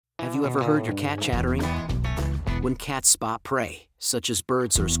Have you ever heard your cat chattering? When cats spot prey, such as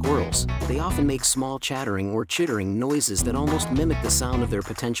birds or squirrels, they often make small chattering or chittering noises that almost mimic the sound of their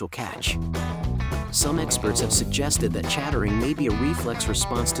potential catch. Some experts have suggested that chattering may be a reflex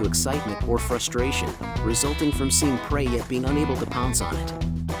response to excitement or frustration, resulting from seeing prey yet being unable to pounce on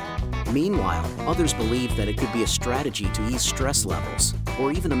it. Meanwhile, others believe that it could be a strategy to ease stress levels,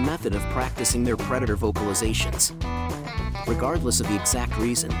 or even a method of practicing their predator vocalizations. Regardless of the exact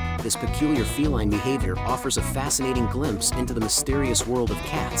reason, this peculiar feline behavior offers a fascinating glimpse into the mysterious world of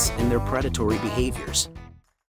cats and their predatory behaviors.